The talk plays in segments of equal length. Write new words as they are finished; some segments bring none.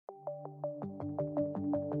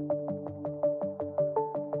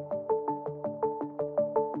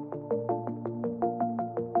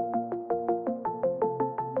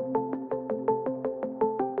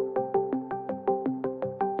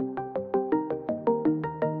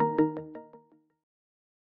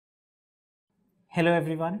Hello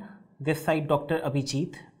everyone, this side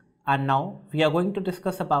Dr.G, and now we are going to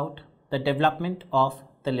discuss about the development of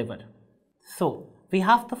the liver. So we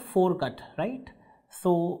have the foregut, right?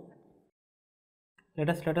 So let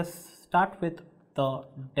us start with the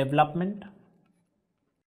development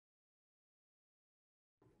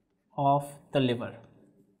of the liver.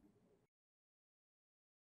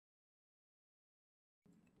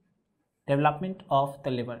 Development of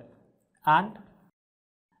the liver, and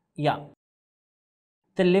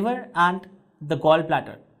the liver and the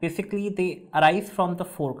gallbladder, basically they arise from the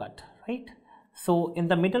foregut, right? So in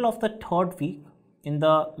the middle of the third week,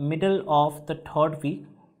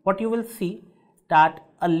 what you will see that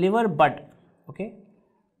a liver bud, okay,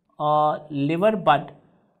 a liver bud,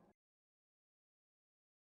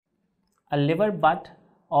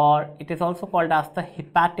 or it is also called as the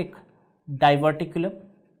hepatic diverticulum.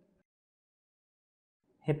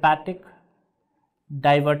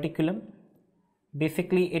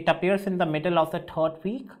 Basically it appears in the middle of the third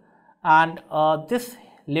week, and this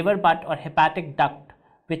liver bud or hepatic duct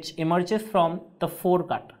which emerges from the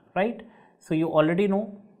foregut, right? So you already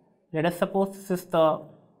know, let us suppose this is the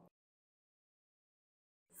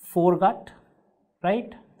foregut,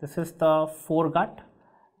 right? This is the foregut,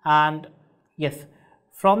 and yes,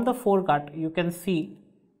 from the foregut you can see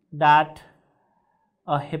that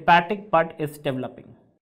a hepatic bud is developing.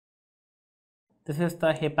 This is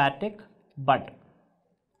the hepatic bud,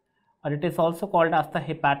 or it is also called as the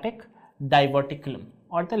hepatic diverticulum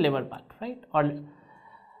or the liver bud, right? Or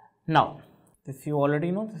now this you already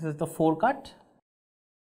know, this is the foregut.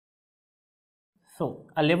 So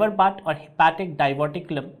a liver bud or hepatic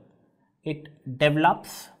diverticulum, it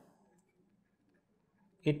develops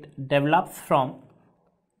from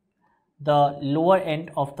the lower end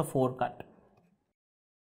of the foregut.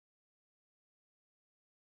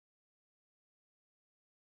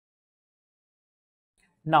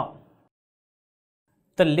 Now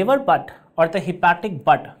the liver bud or the hepatic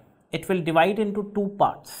bud, it will divide into two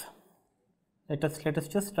parts. Let us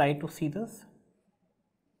just try to see this.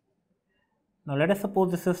 Now let us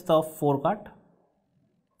suppose this is the foregut.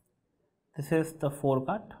 This is the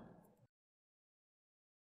foregut.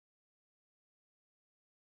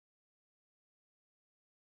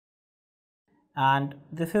 And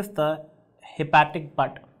this is the hepatic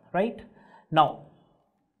bud, right? Now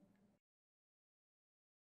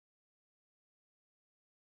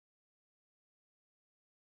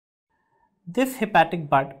this hepatic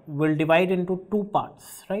bud will divide into two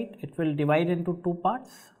parts, right? It will divide into two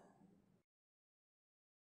parts.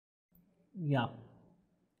 Yeah.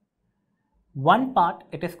 One part,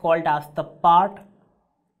 it is called as the pars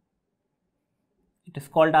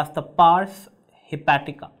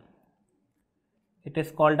hepatica. It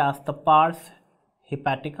is called as the pars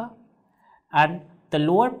hepatica, and the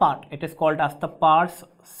lower part, it is called as the pars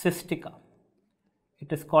cystica.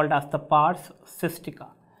 It is called as the pars cystica.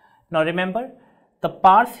 Now remember, the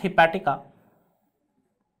pars hepatica,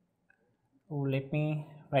 let me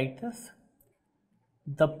write this,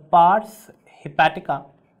 the pars hepatica,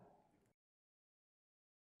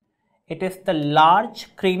 it is the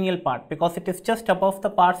large cranial part because it is just above the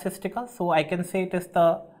pars cystica, so I can say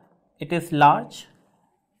it is large,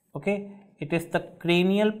 okay, it is the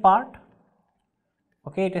cranial part,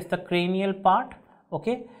 okay, it is the cranial part,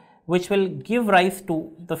 okay, which will give rise to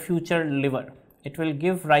the future liver. It will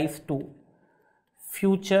give rise to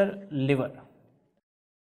future liver,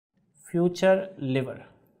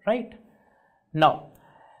 right? Now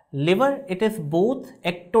liver, it is both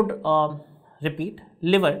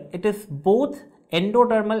liver, it is both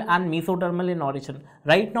endodermal and mesodermal in origin.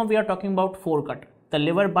 Right now we are talking about foregut. The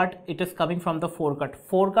liver bud, it is coming from the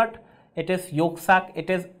foregut, it is yolk sac, it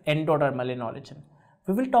is endodermal in origin.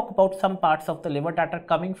 We will talk about some parts of the liver that are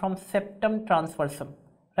coming from septum transversum,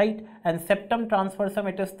 right? And septum transversum,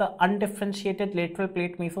 it is the undifferentiated lateral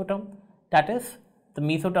plate mesoderm, that is the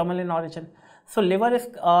mesodermal in origin. So liver is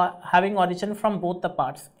having origin from both the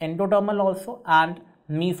parts, endodermal also and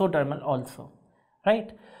mesodermal also,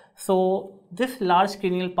 right? So this large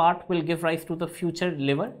cranial part will give rise to the future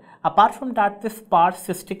liver. Apart from that, this pars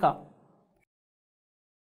cystica,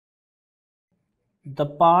 the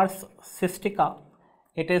pars cystica,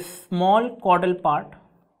 it is small caudal part,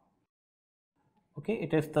 okay,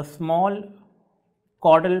 it is the small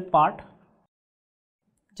caudal part,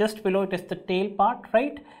 just below it is the tail part,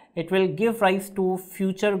 right? It will give rise to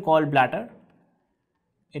future gallbladder,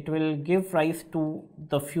 it will give rise to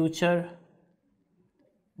the future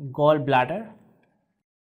gallbladder,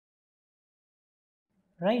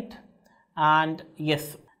 right? And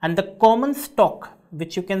yes, and the common stalk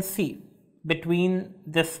which you can see between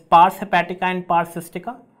this pars hepatica and pars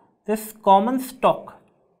cystica, this common stalk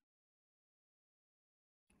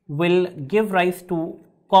will give rise to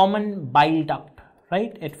common bile duct,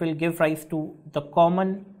 right? It will give rise to the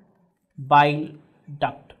common bile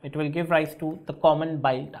duct. It will give rise to the common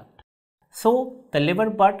bile duct. So the liver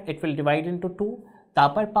bud, it will divide into two. The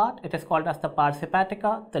upper part, it is called as the pars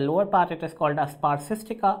hepatica. The lower part, it is called as pars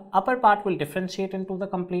cystica. Upper part will differentiate into the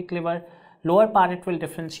complete liver. Lower part, it will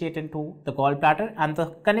differentiate into the gallbladder, and the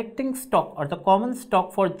connecting stalk or the common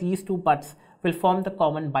stalk for these two buds will form the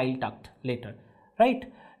common bile duct later,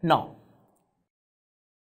 right? Now,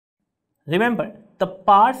 remember the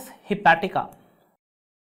pars hepatica.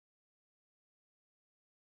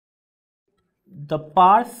 The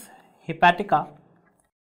pars hepatica,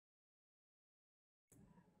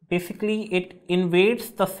 basically it invades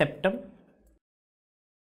the septum.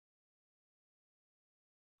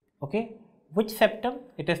 Okay, which septum?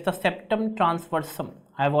 It is the septum transversum.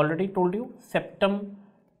 I have already told you, septum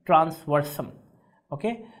transversum.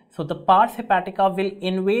 Okay, so the pars hepatica will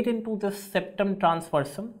invade into this septum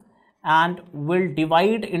transversum and will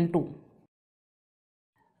divide into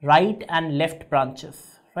right and left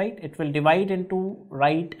branches, right? It will divide into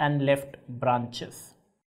right and left branches.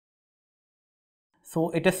 So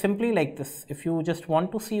it is simply like this. If you just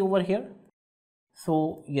want to see over here,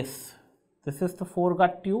 so yes, this is the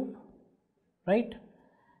foregut tube, right?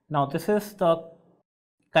 Now this is the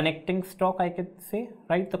connecting stalk, I could say,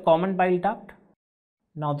 right? The common bile duct.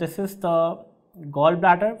 Now this is the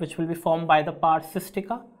gallbladder, which will be formed by the pars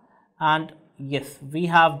cystica, and yes, we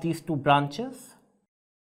have these two branches.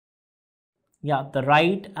 Yeah, the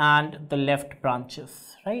right and the left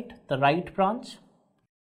branches, right? The right branch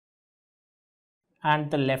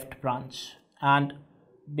and the left branch, and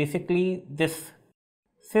basically this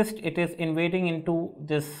cyst, it is invading into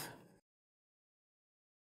this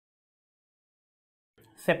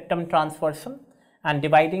septum transversum and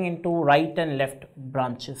dividing into right and left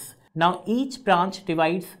branches. Now each branch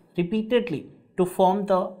divides repeatedly to form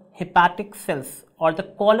the hepatic cells or the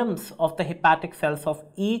columns of the hepatic cells of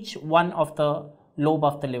each one of the lobe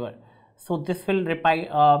of the liver. So this will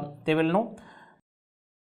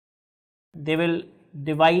they will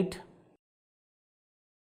divide,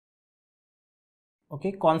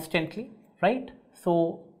 okay, constantly, right?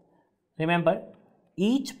 So remember,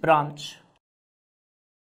 each branch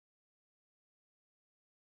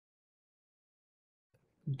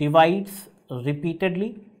divides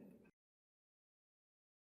repeatedly.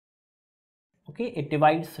 Okay, it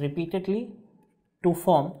divides repeatedly to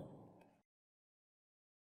form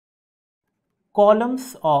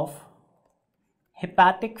columns of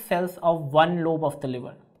hepatic cells of one lobe of the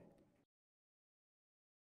liver.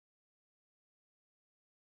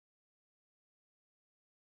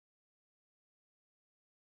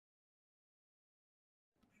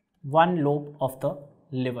 One lobe of the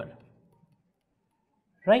liver,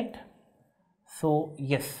 right? So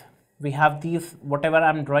yes, we have these, whatever I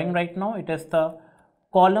am drawing right now, it is the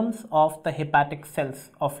columns of the hepatic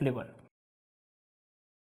cells of liver.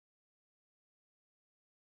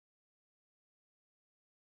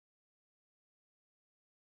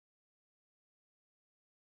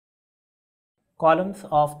 Columns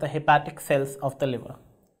of the hepatic cells of the liver.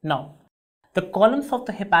 Now, the columns of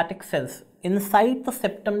the hepatic cells inside the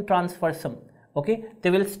septum transversum, okay, they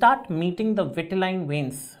will start meeting the vitelline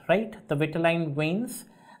veins, right? The vitelline veins,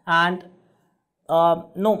 and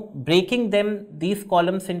breaking them, these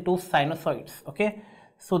columns, into sinusoids, okay?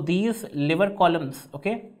 So these liver columns,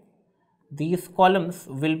 okay, these columns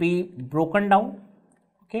will be broken down,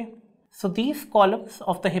 okay? So these columns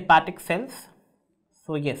of the hepatic cells,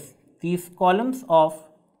 so yes, these columns of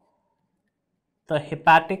the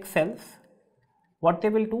hepatic cells, what they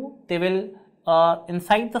will do, they will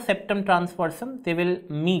inside the septum transversum, they will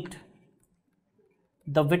meet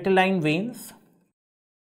the vitelline veins,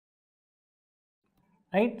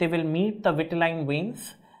 right? They will meet the vitelline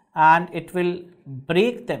veins and it will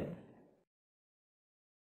break them.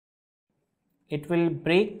 It will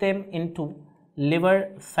break them into liver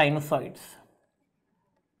sinusoids.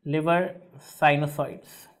 Liver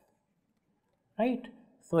sinusoids, right?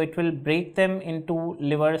 So it will break them into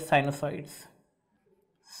liver sinusoids.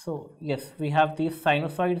 So yes, we have these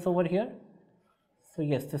sinusoids over here. So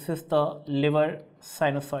yes, this is the liver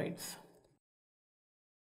sinusoids.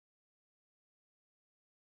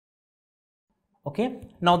 Okay,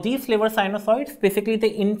 now these liver sinusoids, basically they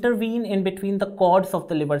intervene in between the cords of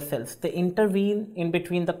the liver cells. They intervene in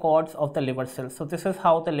between the cords of the liver cells. So this is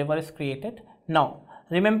how the liver is created. Now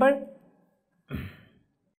remember,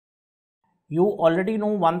 you already know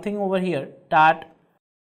one thing over here, that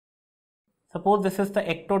suppose this is the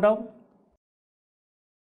ectoderm,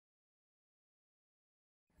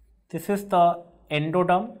 This is the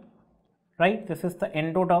endoderm, right? This is the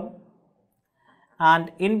endoderm,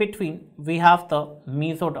 and in between we have the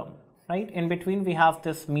mesoderm, right? In between we have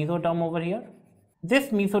this mesoderm over here. This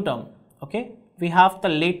mesoderm, okay, we have the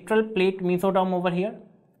lateral plate mesoderm over here.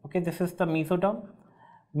 Okay, this is the mesoderm.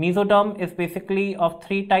 Mesoderm is basically of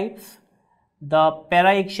three types: the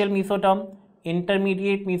paraaxial mesoderm,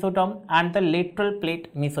 intermediate mesoderm, and the lateral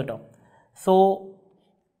plate mesoderm. So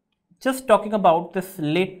just talking about this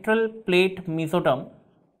lateral plate mesoderm,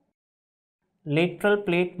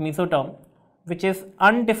 which is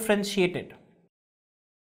undifferentiated,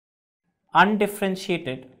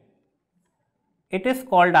 it is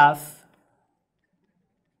called as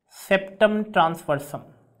septum transversum.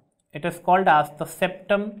 It is called as the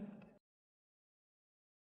septum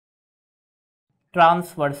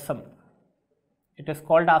transversum. It is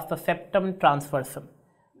called as the septum transversum,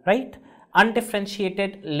 right?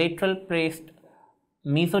 Undifferentiated lateral plate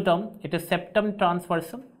mesoderm, it is septum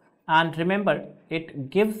transversum, and remember it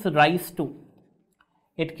gives rise to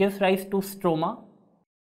stroma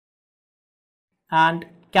and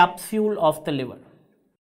capsule of the liver.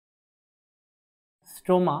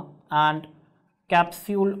 Stroma and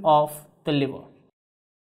capsule of the liver.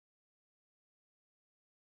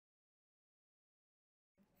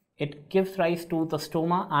 It gives rise to the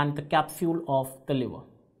stroma and the capsule of the liver.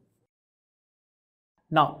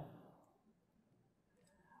 Now,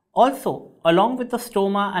 also along with the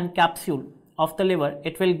stroma and capsule of the liver,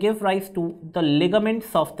 it will give rise to the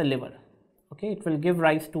ligaments of the liver. Okay, it will give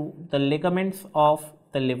rise to the ligaments of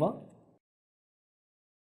the liver.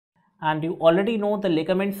 And you already know the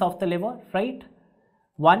ligaments of the liver, right?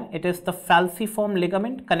 One, it is the falciform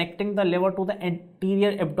ligament connecting the liver to the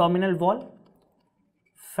anterior abdominal wall.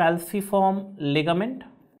 Falciform ligament.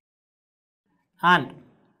 And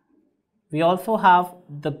we also have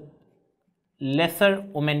the lesser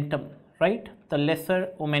omentum, right? The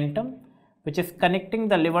lesser omentum, which is connecting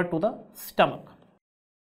the liver to the stomach.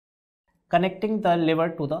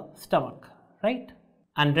 Right?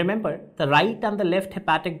 And remember, the right and the left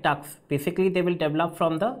hepatic ducts, basically they will develop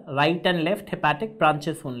from the right and left hepatic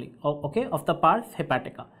branches only, okay, of the pars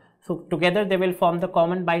hepatica. So together they will form the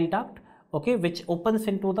common bile duct, okay, which opens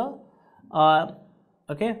into the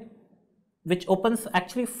which opens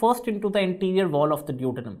actually first into the anterior wall of the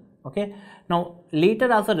duodenum. Okay, now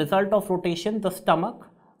later, as a result of rotation, the stomach,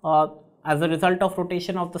 as a result of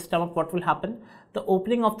rotation of the stomach, what will happen? The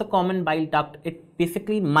opening of the common bile duct, it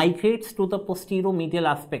basically migrates to the posterior-medial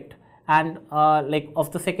aspect and like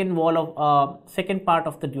of the second wall of second part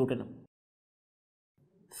of the duodenum.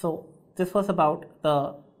 So this was about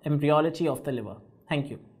the embryology of the liver. Thank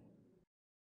you.